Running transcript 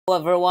Hello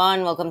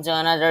everyone, welcome to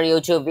another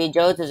YouTube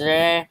video.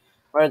 Today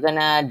we're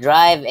gonna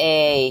drive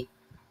a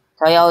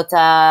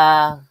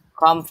Toyota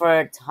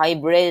Comfort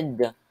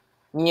Hybrid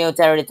New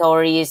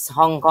Territories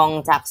Hong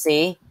Kong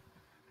taxi.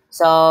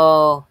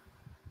 So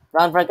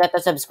don't forget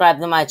to subscribe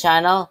to my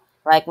channel,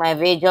 like my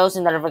videos,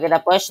 and don't forget to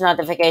push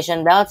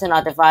notification bell to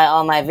notify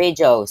all my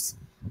videos.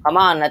 Come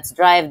on, let's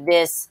drive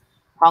this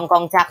Hong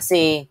Kong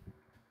taxi.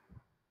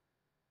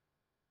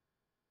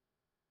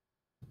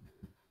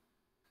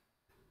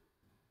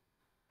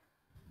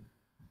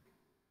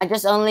 I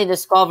just only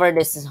discovered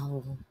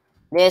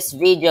this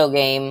video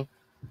game.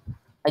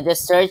 I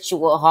just searched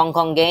Hong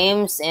Kong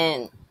games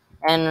in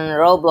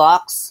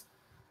Roblox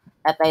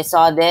that I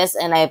saw this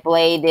and I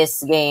play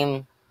this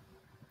game.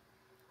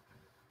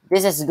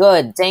 This is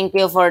good. Thank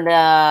you for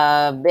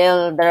the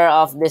builder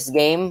of this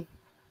game.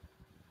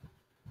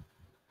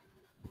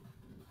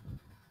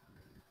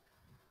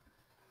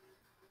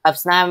 I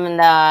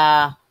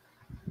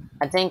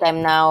think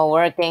I'm now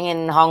working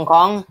in Hong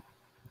Kong.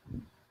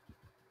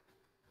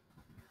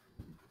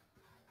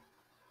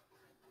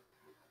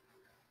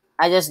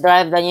 I just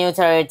drive the new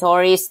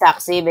territories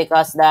taxi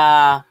because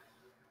the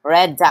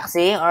red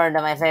taxi or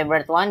my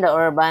favorite one, the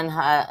urban,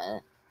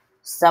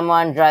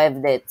 someone drive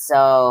it.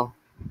 So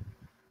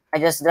I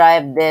just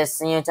drive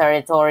this new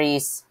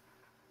territories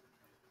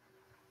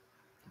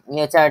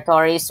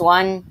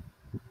one.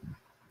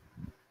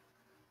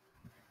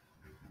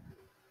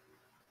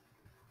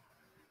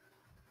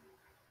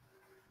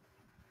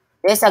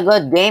 This is a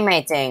good game,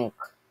 I think.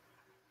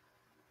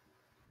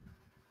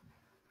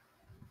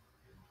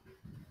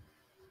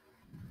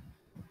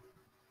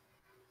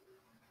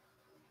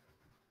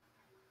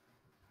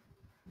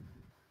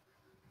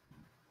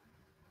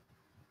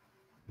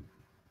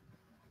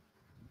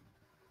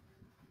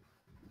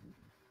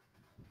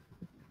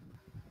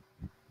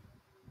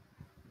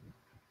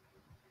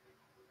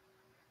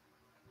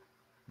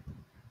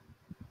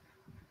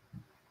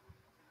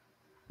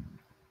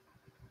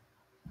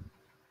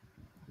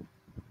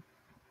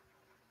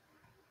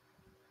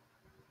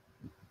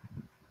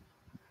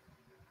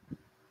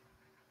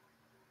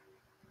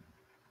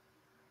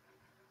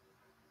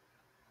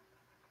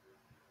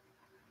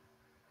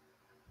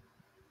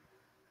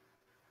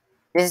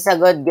 This is a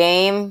good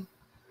game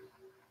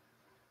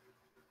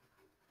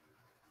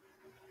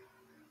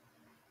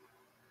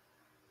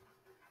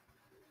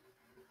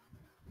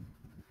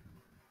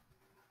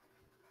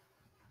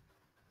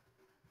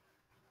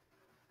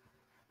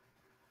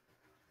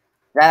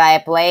that I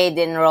played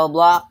in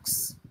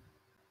Roblox.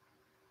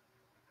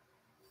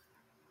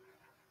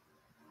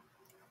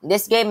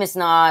 This game is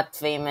not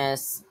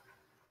famous.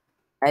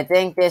 I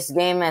think this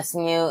game is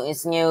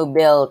new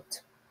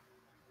built.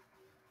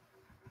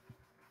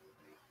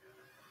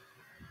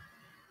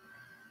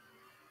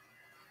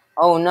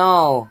 Oh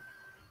no.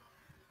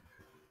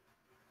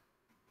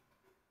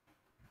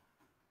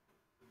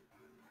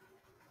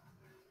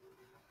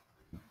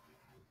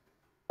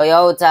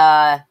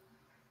 Toyota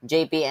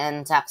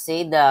JPN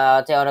taxi,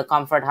 the Toyota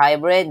Comfort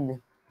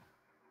Hybrid,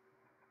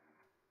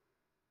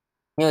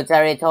 new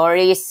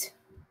territories.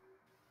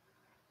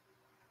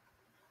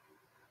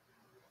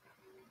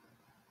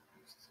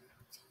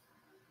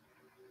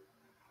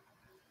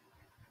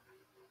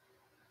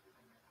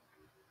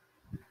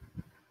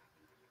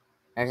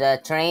 There's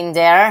a train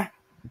there.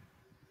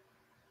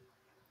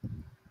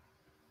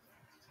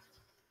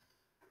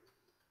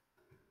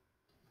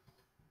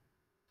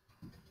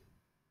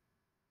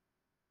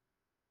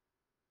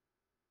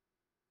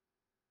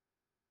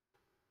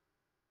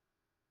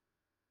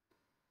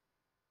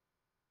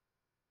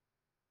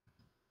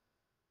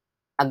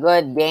 A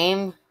good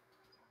game.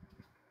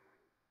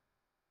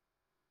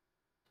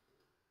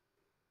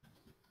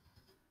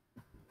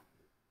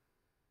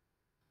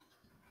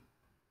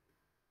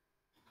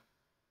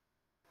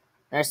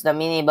 There's the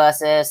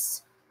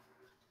minibuses.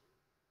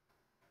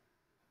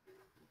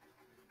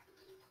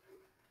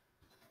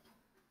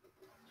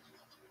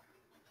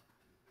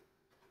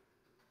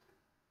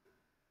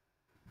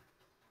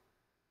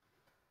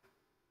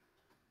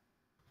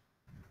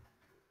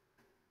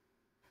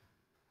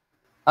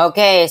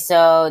 Okay,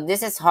 so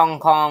this is Hong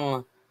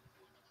Kong.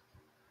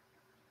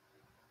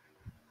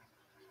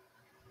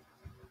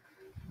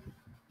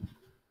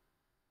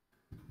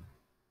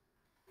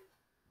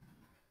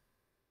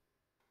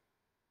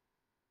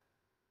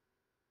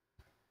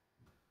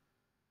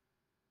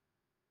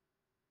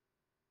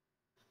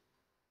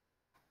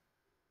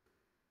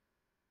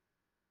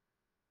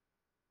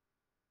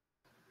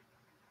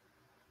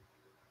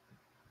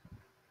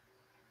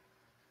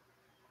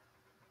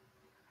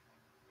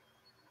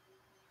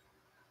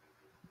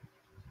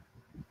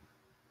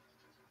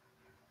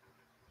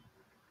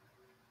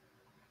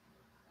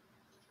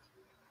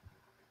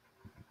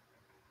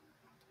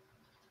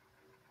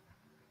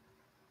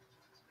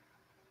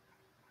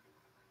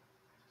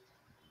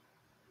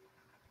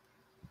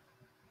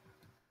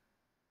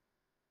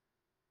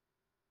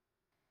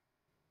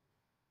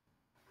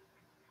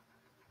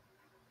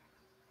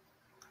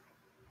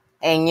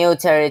 A new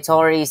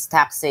territories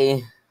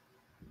taxi.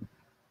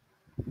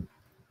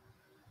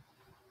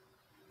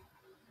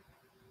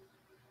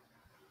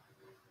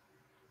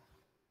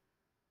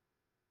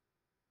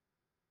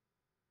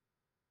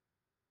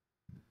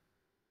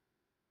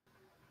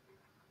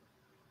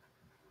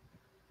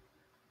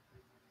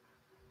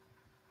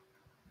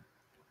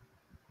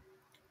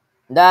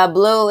 The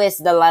blue is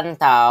the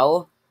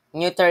Lantau,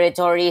 New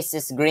Territories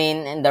is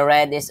green, and the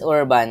red is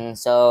urban.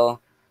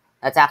 So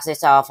the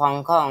taxis of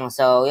Hong Kong.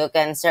 So you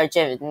can search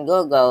it in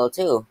Google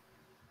too.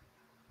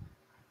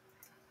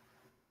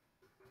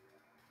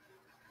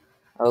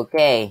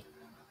 Okay,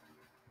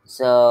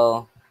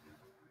 so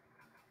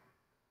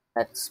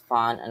let's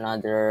spawn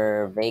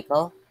another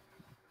vehicle.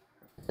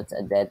 That's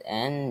a dead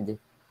end.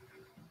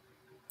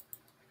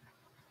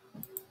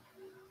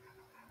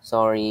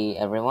 Sorry,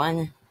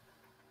 everyone.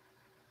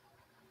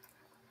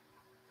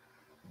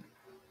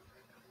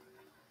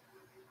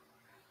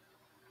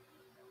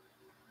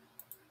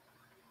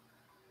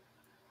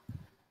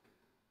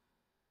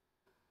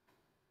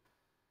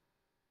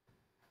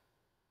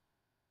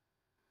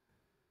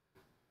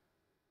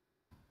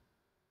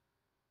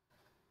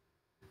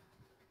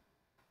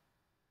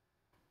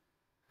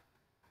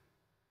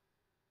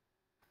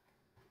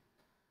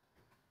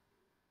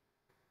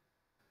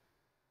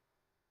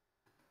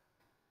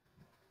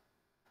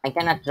 I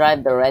cannot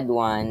drive the red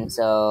one,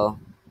 so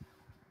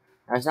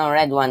there's no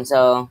red one.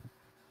 So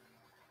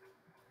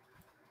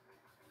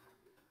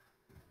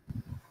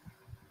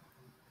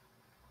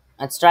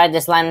let's try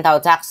this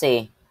Lantau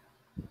taxi.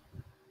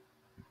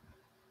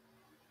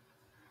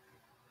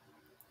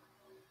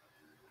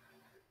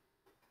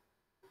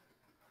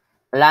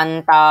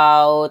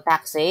 Lantau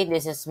taxi.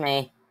 This is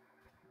me.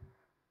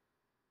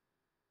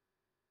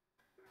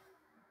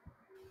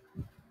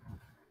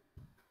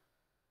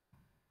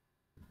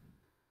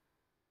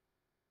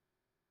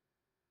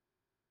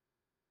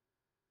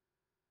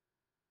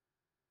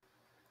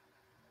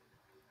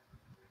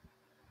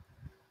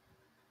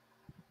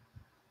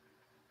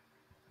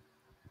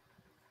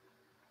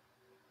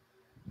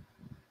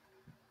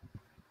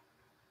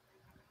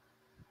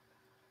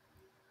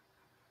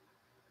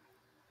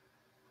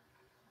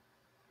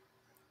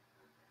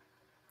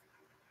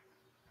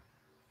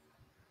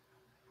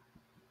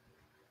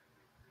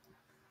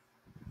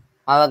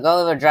 While ago,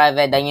 we were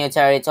driving the new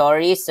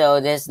territory. So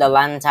this is the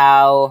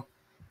Lantau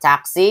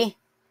taxi.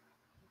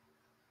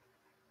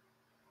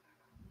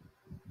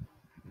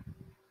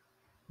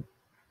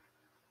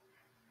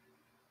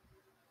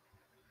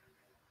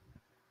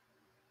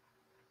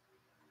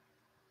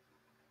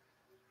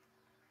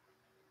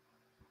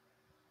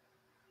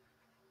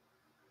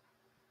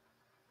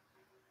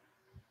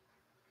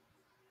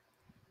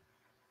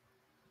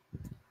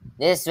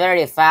 This is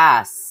very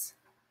fast.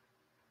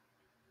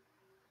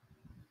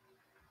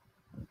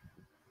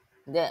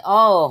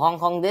 Hong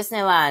Kong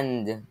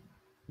Disneyland.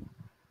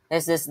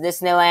 This is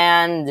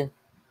Disneyland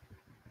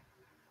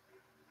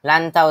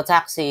Lantau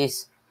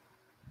taxis.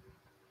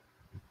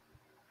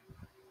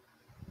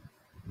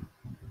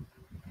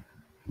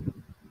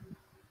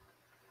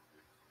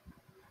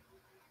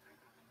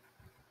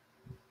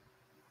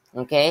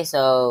 Okay,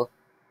 so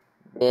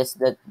this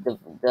the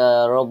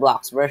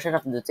Roblox version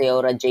of the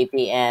Toyota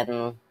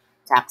JPN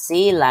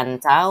taxi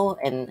Lantau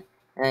and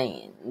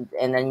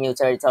the new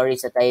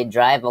territories that I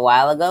drive a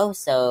while ago.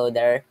 So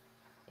there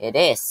it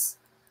is.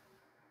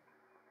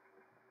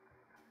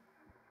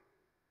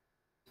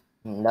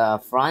 The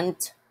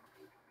front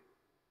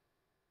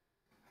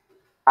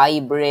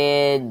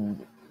hybrid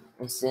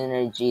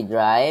synergy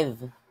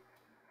drive.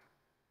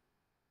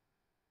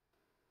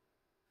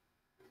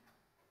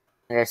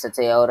 There's a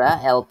Toyota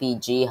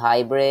LPG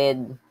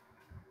hybrid.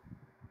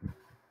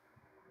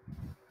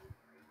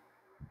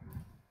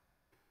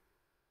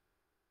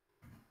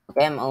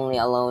 Okay, I'm only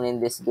alone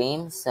in this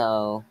game,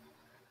 so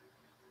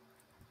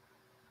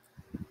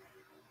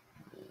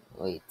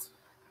wait.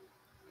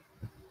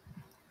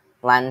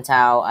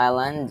 Lantau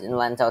Island and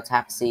Lantau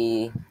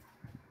Taxi.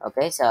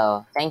 Okay,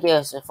 so thank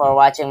you for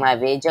watching my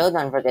video.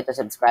 Don't forget to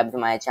subscribe to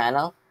my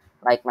channel,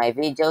 like my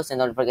videos, and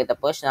don't forget to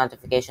push the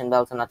notification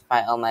bell to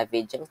notify all my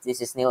videos.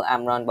 This is Neil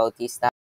Amron Bautista.